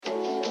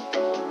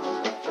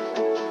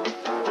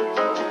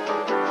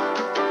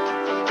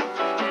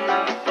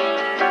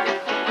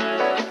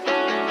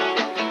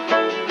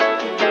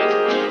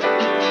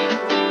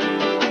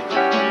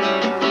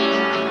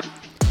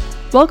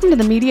Welcome to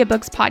the Media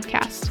Books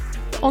Podcast,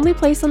 the only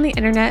place on the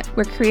internet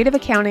where creative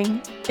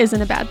accounting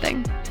isn't a bad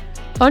thing.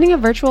 Owning a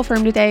virtual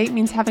firm today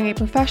means having a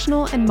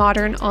professional and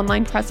modern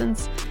online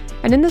presence,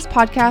 and in this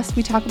podcast,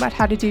 we talk about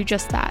how to do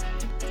just that.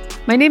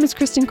 My name is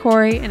Kristen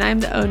Corey, and I am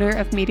the owner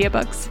of Media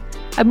Books,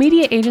 a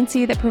media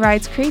agency that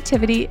provides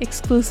creativity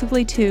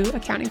exclusively to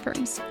accounting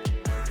firms.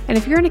 And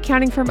if you're an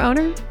accounting firm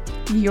owner,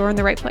 you're in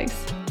the right place.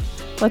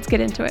 Let's get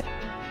into it.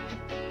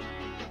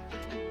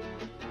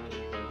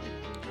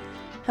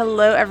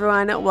 Hello,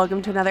 everyone.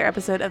 Welcome to another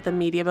episode of the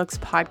Media Books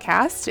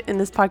Podcast. In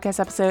this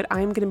podcast episode,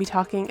 I'm going to be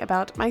talking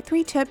about my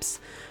 3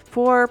 tips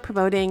for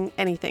promoting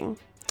anything.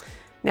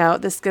 Now,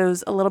 this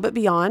goes a little bit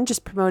beyond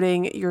just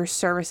promoting your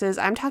services.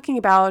 I'm talking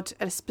about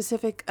a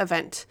specific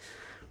event,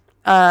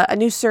 a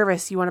new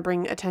service you want to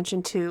bring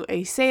attention to,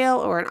 a sale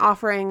or an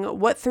offering.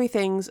 What 3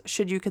 things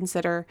should you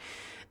consider?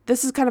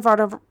 This is kind of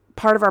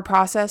part of our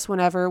process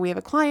whenever we have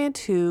a client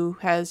who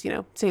has,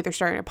 say they're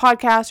starting a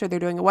podcast or they're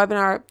doing a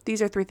webinar.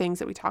 These are 3 things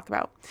that we talk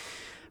about.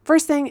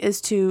 First thing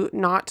is to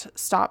not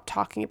stop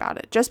talking about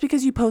it. Just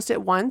because you post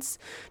it once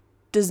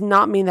does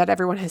not mean that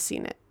everyone has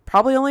seen it.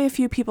 Probably only a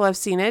few people have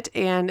seen it,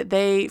 and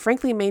they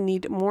frankly may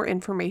need more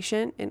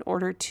information in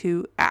order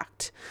to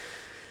act.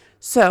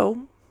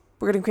 So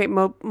we're going to create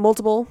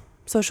multiple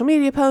social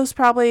media posts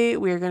probably.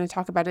 We're going to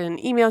talk about it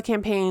in email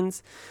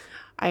campaigns.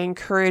 I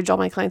encourage all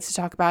my clients to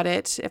talk about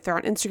it. If they're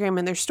on Instagram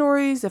in their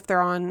stories, if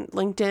they're on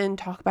LinkedIn,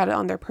 talk about it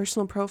on their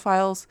personal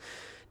profiles.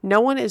 No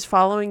one is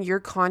following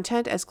your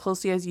content as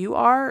closely as you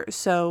are,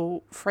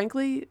 so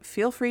frankly,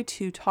 feel free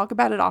to talk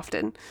about it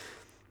often.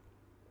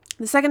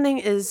 The second thing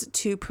is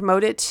to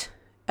promote it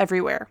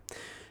everywhere.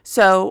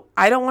 So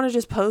I don't want to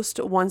just post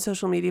one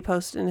social media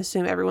post and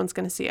assume everyone's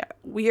going to see it.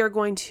 We are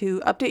going to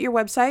update your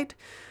website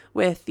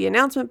with the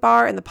announcement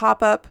bar and the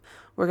pop-up.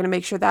 We're going to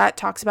make sure that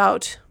talks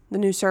about the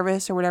new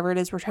service or whatever it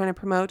is we're trying to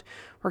promote.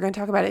 We're going to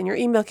talk about it in your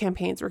email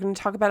campaigns. We're going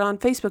to talk about it on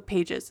Facebook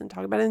pages and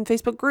talk about it in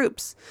Facebook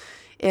groups.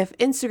 If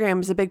Instagram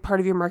is a big part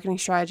of your marketing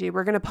strategy,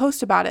 we're going to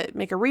post about it,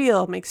 make a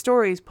reel, make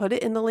stories, put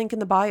it in the link in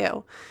the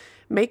bio.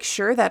 Make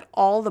sure that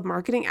all the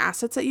marketing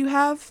assets that you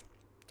have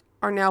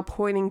are now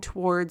pointing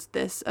towards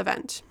this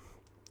event.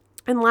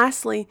 And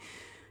lastly,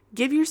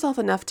 give yourself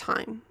enough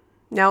time.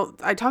 Now,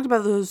 I talked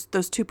about those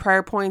 2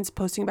 prior points,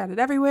 posting about it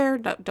everywhere,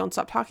 don't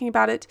stop talking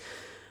about it.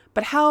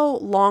 But how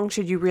long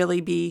should you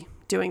really be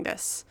doing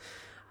this?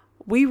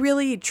 We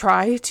really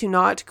try to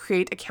not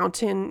create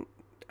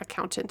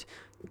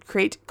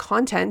create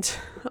content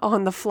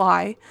on the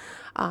fly.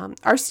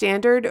 Our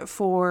standard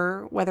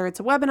for whether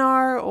it's a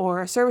webinar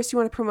or a service you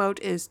want to promote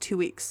is 2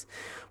 weeks.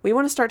 We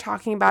want to start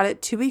talking about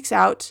it 2 weeks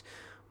out.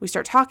 We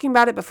start talking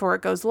about it before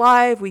it goes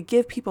live. We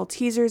give people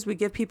teasers. We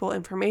give people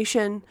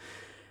information.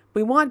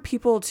 We want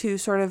people to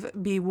sort of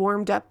be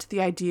warmed up to the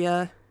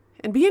idea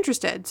and be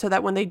interested so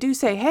that when they do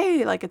say,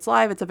 hey, like it's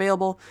live, it's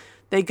available,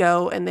 they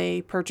go and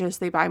they purchase,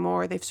 they buy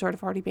more, they've sort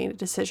of already made a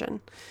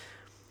decision.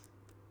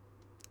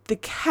 The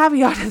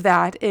caveat of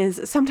that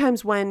is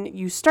sometimes when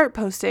you start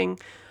posting,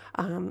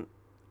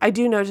 I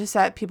do notice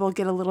that people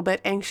get a little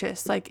bit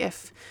anxious. Like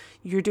if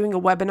you're doing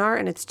a webinar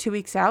and it's 2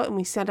 weeks out and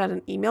we send out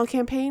an email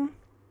campaign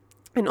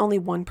and only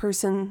one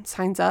person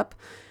signs up,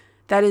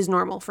 that is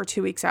normal for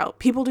 2 weeks out.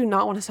 People do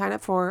not want to sign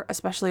up for,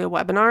 especially a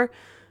webinar,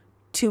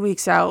 2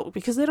 weeks out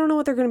because they don't know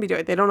what they're going to be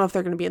doing. They don't know if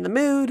they're going to be in the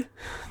mood.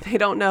 They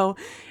don't know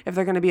if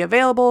they're going to be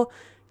available.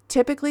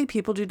 Typically,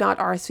 people do not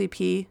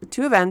RSVP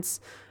to events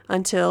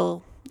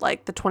until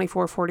like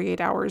the 48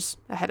 hours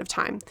ahead of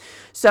time.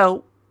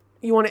 So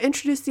you want to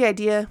introduce the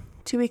idea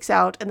 2 weeks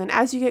out. And then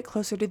as you get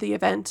closer to the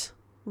event,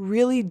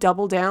 really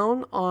double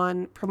down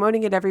on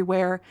promoting it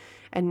everywhere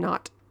and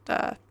not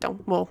talk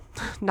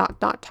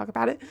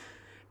about it.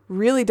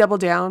 Really double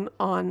down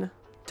on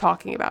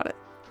talking about it.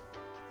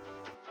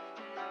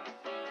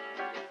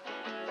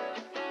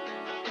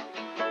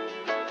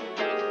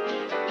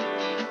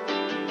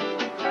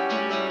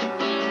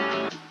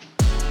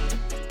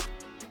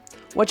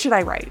 What should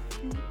I write?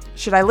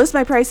 Should I list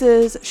my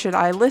prices? Should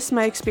I list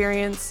my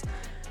experience?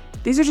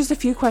 These are just a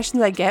few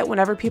questions I get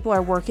whenever people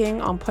are working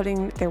on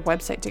putting their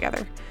website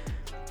together.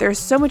 There's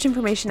so much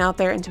information out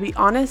there, and to be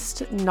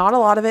honest, not a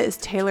lot of it is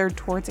tailored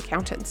towards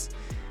accountants.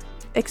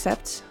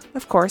 Except,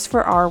 of course,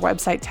 for our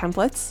website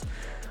templates.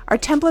 Our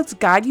templates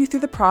guide you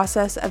through the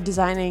process of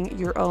designing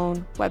your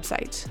own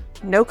website.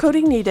 No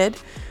coding needed.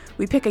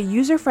 We pick a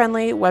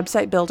user-friendly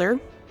website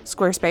builder,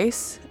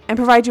 Squarespace, and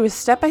provide you with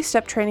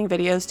step-by-step training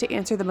videos to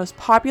answer the most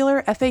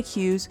popular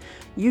FAQs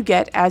you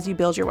get as you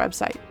build your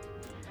website.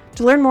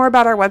 To learn more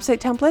about our website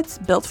templates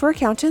built for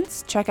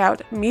accountants, check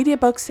out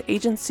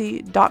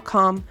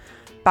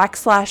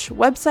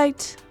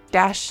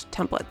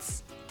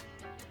mediabooksagency.com/website-templates.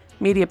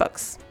 Media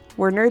Books,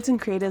 where nerds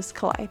and creatives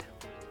collide.